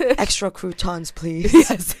 Extra croutons, please.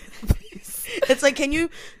 Yes. It's like, can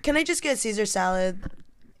I just get Caesar salad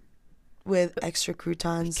with extra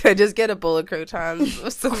croutons? Can I just get a bowl of croutons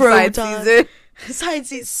with some side Caesar?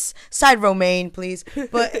 Side romaine, please.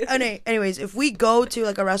 But anyways, if we go to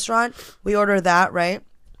like a restaurant, we order that, right?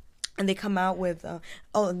 And they come out with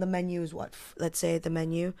and the menu is what? Let's say the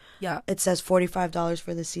menu. Yeah. It says $45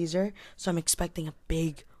 for the Caesar, so I'm expecting a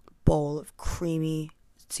big bowl of creamy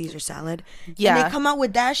Caesar salad. Yeah. And they come out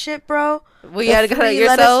with that shit, bro. Well, you gotta cut it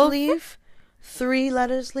yourself. 3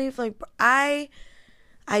 lettuce leaf. Like, I'd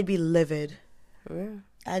be livid. Yeah.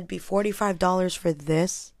 I'd be $45 for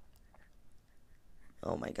this.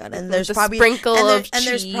 Oh my god! And there's probably sprinkle of cheese. And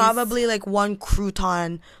there's probably like 1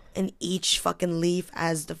 crouton in each fucking leaf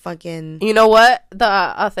as the fucking. You know what? The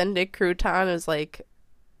authentic crouton is like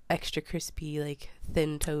extra crispy, like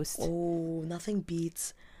thin toast. Oh, nothing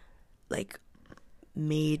beats like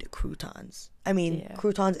made croutons. I mean,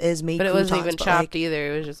 croutons is made, but it croutons, wasn't even chopped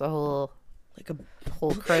either. It was just a whole. Like a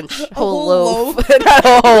whole crunch, whole loaf. Not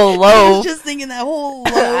a whole loaf. I was just thining that whole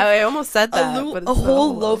loaf. I almost said that. A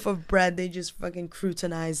whole loaf of bread. They just fucking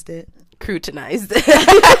croutonized it. Is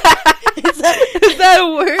that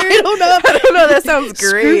a word? I don't know. That sounds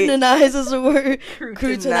great. Scrutinize is a word.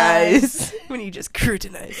 Croutonize. When you just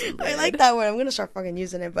croutonize it. I like that word. I'm gonna start fucking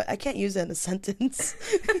using it, but I can't use it in a sentence.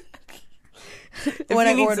 when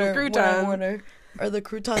I order, are the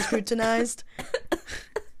croutons croutonized?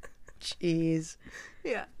 Jeez.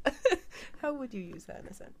 Yeah. How would you use that in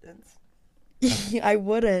a sentence? I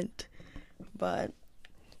wouldn't. But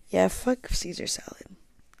yeah, fuck Caesar salad.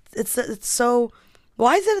 It's so.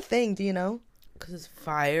 Why is it a thing? Do you know? Because it's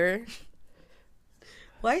fire.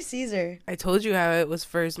 Why Caesar? I told you how it was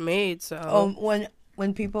first made. So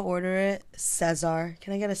when people order it, Caesar.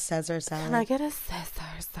 Can I get a Caesar salad? Can I get a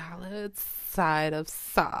Caesar salad side of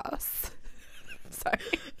sauce? Sorry.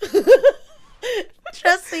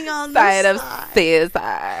 Dressing on side the of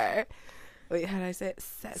Caesar. Wait, how did I say it?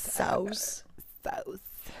 Sauce.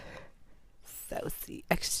 Saucy.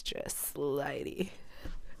 Extra slidey.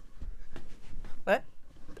 What?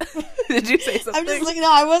 Did you say something? I'm just like, no,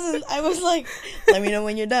 I wasn't. I was like, let me know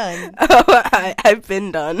when you're done. Oh, I've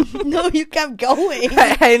been done. No, you kept going.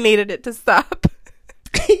 I needed it to stop.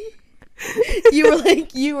 You were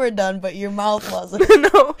like, you were done, but your mouth wasn't.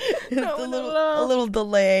 No. A little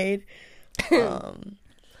delayed.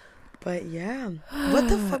 But yeah, what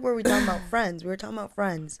the fuck were we talking about? Friends. We were talking about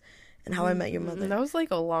Friends and How I Met Your Mother. That was like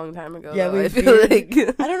a long time ago. Yeah, I feel like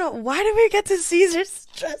I don't know. Why did we get to Caesar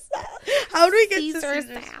salad? How did we get Caesar to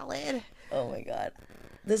Caesar salad? Oh my god,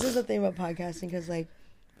 this is the thing about podcasting, because like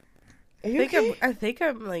I think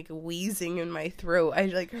I'm like wheezing in my throat. I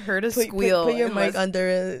like heard a squeal. Put your mic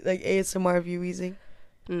under like ASMR of you wheezing.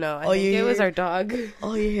 No, I think it was our dog.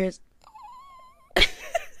 All you hear is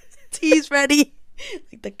tea's ready.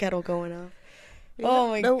 Like the kettle going off. Yeah, oh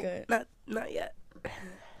my god. Not yet.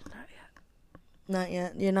 Not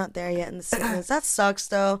yet. You're not there yet in the sickness. That sucks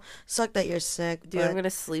though. Suck that you're sick. Dude, I'm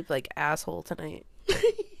gonna sleep like asshole tonight.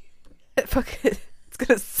 It's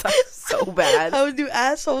gonna suck so bad. How do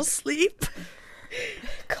assholes sleep?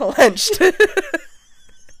 Clenched.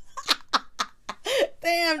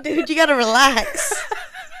 Damn, dude, you gotta relax.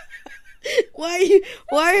 Why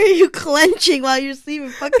are you clenching while you're sleeping?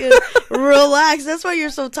 Fucking relax. That's why you're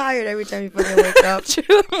so tired every time you fucking wake up.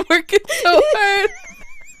 True, I'm working so hard.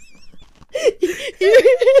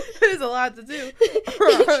 There's a lot to do.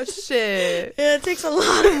 Oh shit. Yeah, it takes a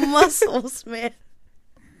lot of muscles, man.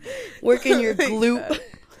 Working your glute. God.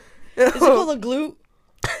 Is it called a glute?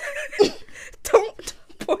 Don't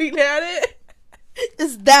point at it.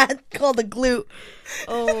 Is that called a glute?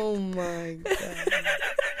 Oh my god.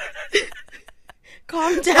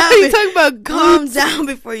 Calm down. What are you talking about? Calm down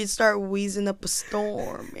before you start wheezing up a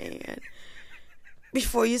storm, man.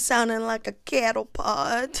 Before you sounding like a cattle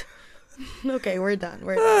pod. Okay, we're done.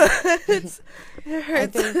 It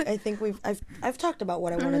hurts. I think I've talked about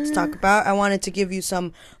what I wanted to talk about. I wanted to give you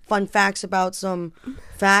some fun facts about some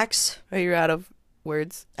facts. Are you out of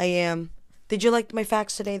words? I am. Did you like my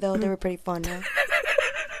facts today though? They were pretty fun, huh?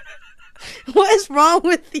 What is wrong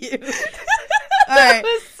with you? All right. That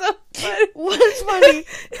was so funny. What's funny?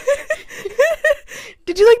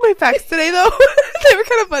 Did you like my facts today though? They were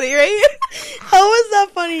kind of funny, right? How was that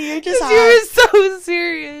funny? You're just You were so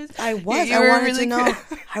serious. I was. You I were wanted really to know. good.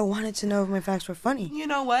 I wanted to know if my facts were funny. You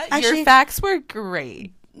know what? Actually, your facts were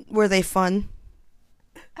great. Were they fun?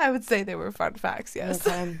 I would say they were fun facts. Yes.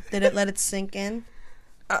 Okay. Did it let it sink in?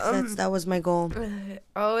 That was my goal.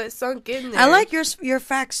 Oh, it sunk in there. I like your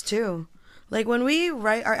facts too. Like when we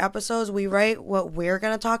write our episodes, we write what we're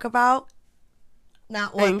gonna talk about,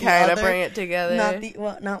 not what and the kind of other, bring it together. Not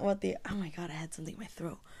what the. Oh my god, I had something in my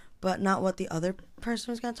throat. But not what the other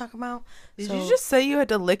person was gonna talk about. Did you just say you had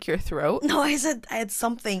to lick your throat? No, I said I had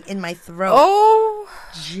something in my throat. Oh,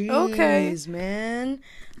 jeez, okay, man.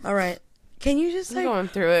 All right, can you just I'm going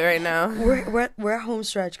through it right now. We're at home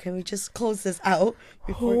stretch. Can we just close this out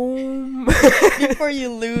Home. before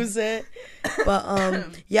you lose it?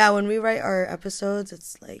 But yeah, when we write our episodes,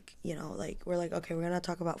 it's like, you know, like we're like, okay, we're gonna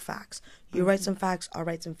talk about facts. You write some facts, I'll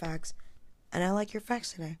write some facts, and I like your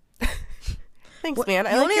facts today. Thanks, man.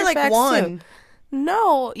 I only like one. Too.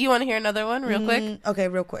 No, you want to hear another one real quick? Okay,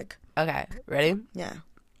 real quick. Okay, ready? Yeah,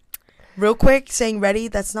 real quick. Saying ready.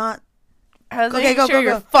 That's not. I was okay, go, go.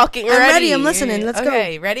 You're fucking ready. I'm ready. I'm listening. Let's go.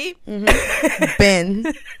 Okay, ready? Mm-hmm. Ben.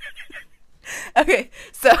 Okay,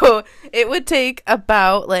 so it would take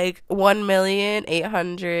about like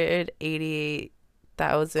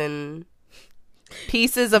 1,888,000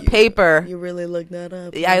 pieces of paper. You really looked that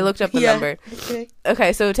up. Yeah, I looked up the number.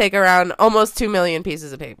 Okay, so it would take around almost 2 million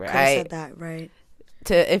pieces of paper. I said that right.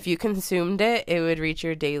 If you consumed it, it would reach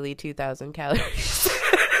your daily 2,000 calories.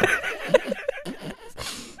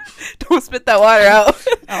 Don't spit that water out.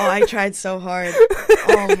 Oh, I tried so hard.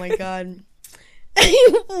 Oh my god.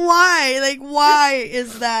 Why? Like, why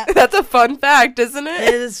is that? That's a fun fact, isn't it?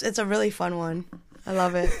 It is. It's a really fun one. I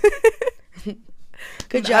love it.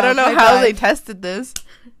 Good job. I don't know how they tested this,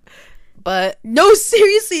 but no,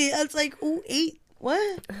 seriously, it's like, ooh, 8.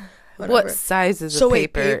 What? Whatever. What sizes so of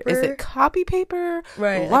wait, paper? Is it copy paper?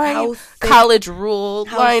 Right. Line, like college rule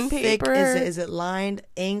how line thick paper? Is it lined,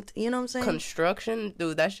 inked? You know what I'm saying? Construction?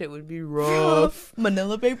 Dude, that shit would be rough.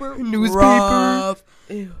 Manila paper? Newspaper? Rough.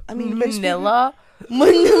 Ew. I mean, Manila?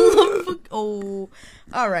 Manila. Oh.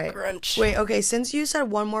 All right. Crunch. Wait, okay, since you said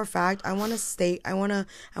one more fact, I want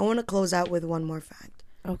to close out with one more fact.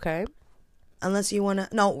 Okay. Unless you want to.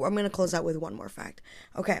 No, I'm going to close out with one more fact.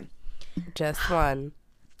 Okay. Just one.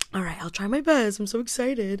 All right, I'll try my best. I'm so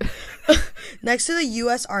excited. Next to the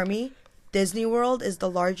U.S. Army, Disney World is the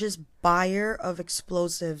largest buyer of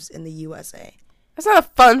explosives in the USA. That's not a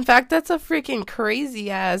fun fact. That's a freaking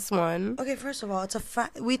crazy ass one. Okay, first of all, it's a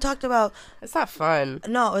fact. We talked about. It's not fun.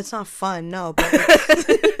 No, it's not fun. No, but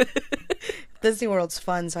Disney World's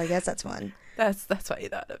fun, so I guess that's fun. That's why you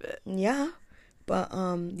thought of it. Yeah, but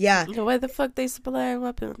yeah. So why the fuck they supply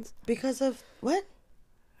weapons? Because of what?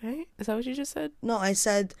 Right? Is that what you just said? No, I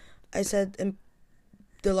said the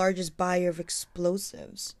largest buyer of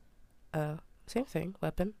explosives. Same thing.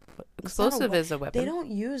 Weapon. Explosive is a weapon. They don't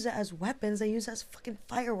use it as weapons. They use it as fucking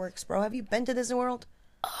fireworks, bro. Have you been to Disney World?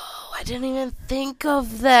 Oh, I didn't even think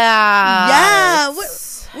of that. Yeah.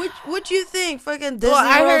 What you think? Fucking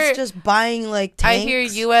Disney World's just buying like tanks. I hear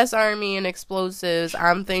U.S. Army and explosives.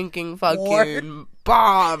 I'm thinking fucking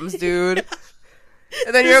bombs, dude.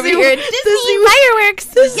 And then you're over here, Disney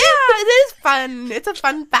fireworks. Yeah, it is fun. It's a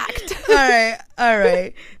fun fact. All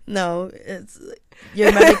right. No, it's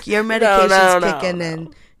your medication's kicking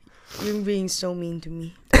in. You're being so mean to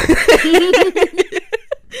me.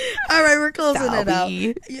 All right, we're closing it out.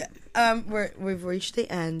 Yeah, we've reached the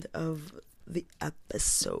end of the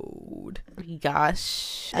episode.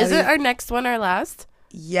 Gosh, is it our next one or last?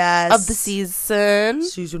 Yes, of the season.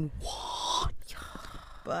 Season 1.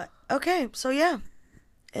 But okay, so yeah,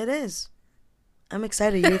 it is. I'm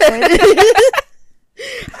excited. You excited?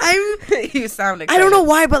 You sound excited. I don't know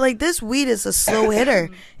why, but like this weed is a slow hitter.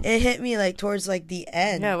 It hit me like towards like the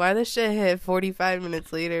end. Yeah, why this shit hit 45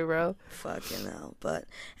 minutes later, bro? Fucking hell. But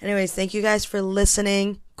anyways, thank you guys for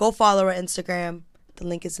listening. Go follow our Instagram. The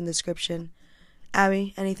link is in the description.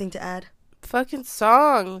 Abby, anything to add? Fucking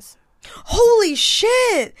songs. Holy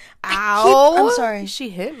shit! Ow! I'm sorry. She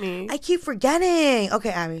hit me. I keep forgetting. Okay,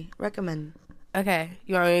 Abby, recommend. Okay,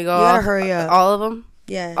 you want me to go? You gotta hurry up. All of them?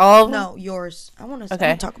 Yeah. All of them? No, yours. I want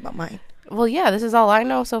to talk about mine. Well, yeah, this is all I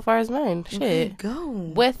know so far as mine. Shit. Okay, go.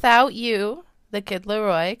 Without You, The Kid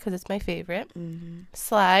Leroy, because it's my favorite. Mm-hmm.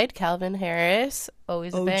 Slide, Calvin Harris,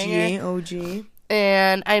 always a banger. OG.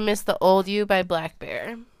 And I Miss the Old You by Black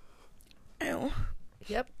Bear. Ew.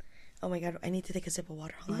 Yep. Oh my god, I need to take a sip of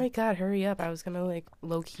water. Hold on. Oh my god, hurry up. I was gonna like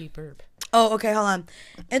low-key burp. Oh, okay, hold on.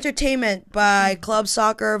 Entertainment by Club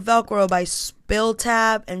Soccer, Velcro by Spill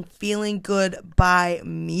Tab, and Feeling Good by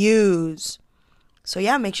Muse. So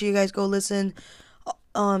yeah, make sure you guys go listen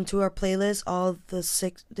to our playlist. All the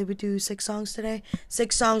 6, did we do 6 songs today?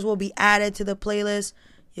 6 songs will be added to the playlist.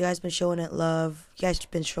 You guys been showing it love. You guys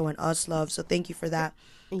been showing us love, so thank you for that.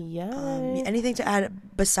 Yeah. Anything to add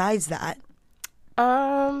besides that?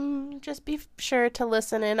 Just be sure to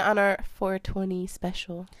listen in on our 420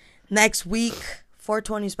 special. Next week,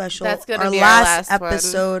 420 special. That's gonna our be last our last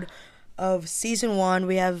episode of season 1.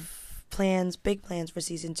 We have big plans for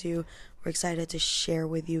season 2. We're excited to share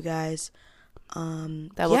with you guys.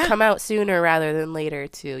 That will come out sooner rather than later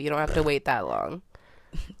too. You don't have to wait that long.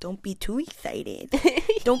 Don't be too excited.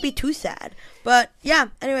 Don't be too sad. But yeah,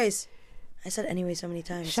 anyways. I said anyway so many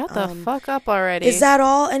times. Shut the fuck up already. Is that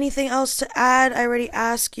all? Anything else to add? I already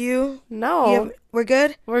asked you. No. We're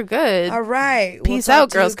good? We're good. All right. Peace out,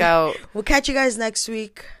 Girl Scout. We'll catch you guys next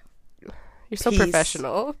week. You're so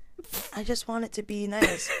professional. I just want it to be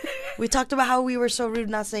nice. We talked about how we were so rude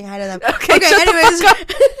not saying hi to them. Okay, anyways.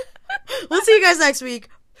 We'll see you guys next week.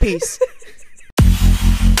 Peace.